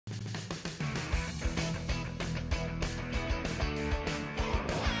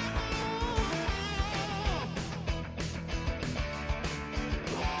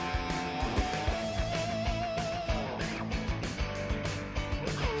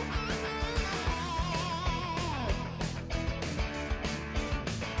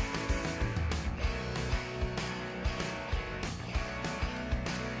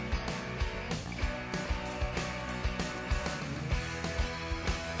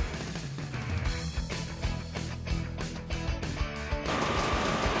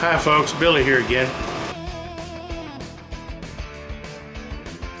Hi folks, Billy here again.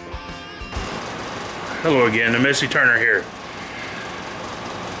 Hello again, the Missy Turner here.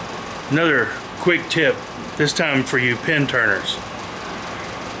 Another quick tip, this time for you pin turners.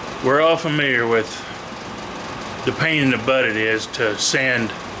 We're all familiar with the pain in the butt it is to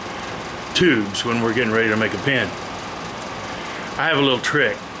sand tubes when we're getting ready to make a pin. I have a little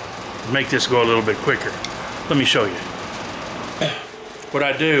trick to make this go a little bit quicker. Let me show you. What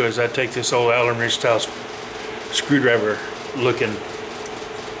I do is I take this old Allen wrench style screwdriver looking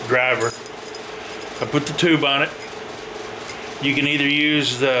driver. I put the tube on it. You can either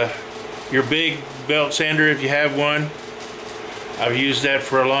use your big belt sander if you have one. I've used that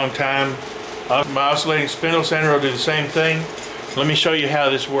for a long time. My oscillating spindle sander will do the same thing. Let me show you how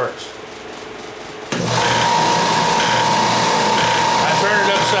this works. I turn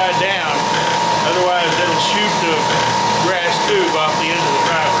it upside down, otherwise it'll shoot the grass tube off the end of the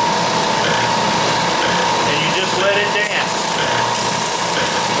driver. And you just let it down.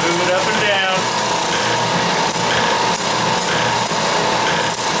 Move it up and down.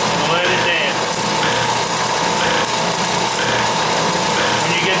 And let it down. When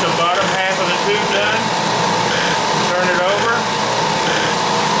you get the bottom half of the tube done, turn it over.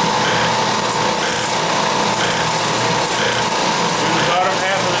 Do the bottom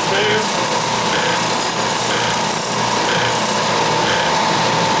half of the tube.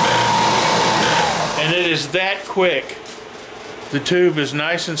 And it is that quick. The tube is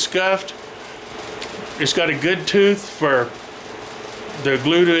nice and scuffed. It's got a good tooth for the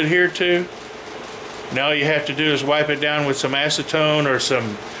glue to adhere to. Now all you have to do is wipe it down with some acetone or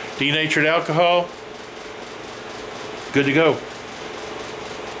some denatured alcohol. Good to go.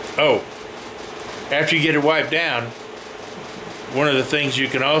 Oh, after you get it wiped down, one of the things you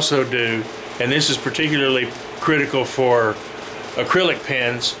can also do, and this is particularly critical for acrylic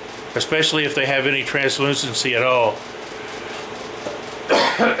pens, especially if they have any translucency at all.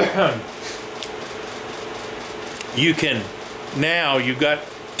 You can, now you've got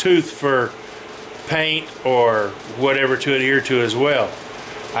tooth for paint or whatever to adhere to as well.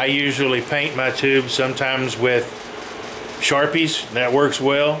 I usually paint my tubes sometimes with Sharpies, that works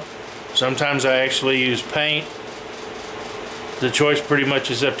well. Sometimes I actually use paint. The choice pretty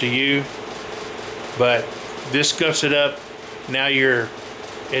much is up to you, but this scuffs it up. Now your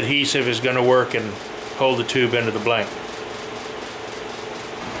adhesive is going to work and hold the tube into the blank.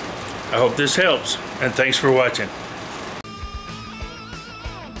 I hope this helps, and thanks for watching.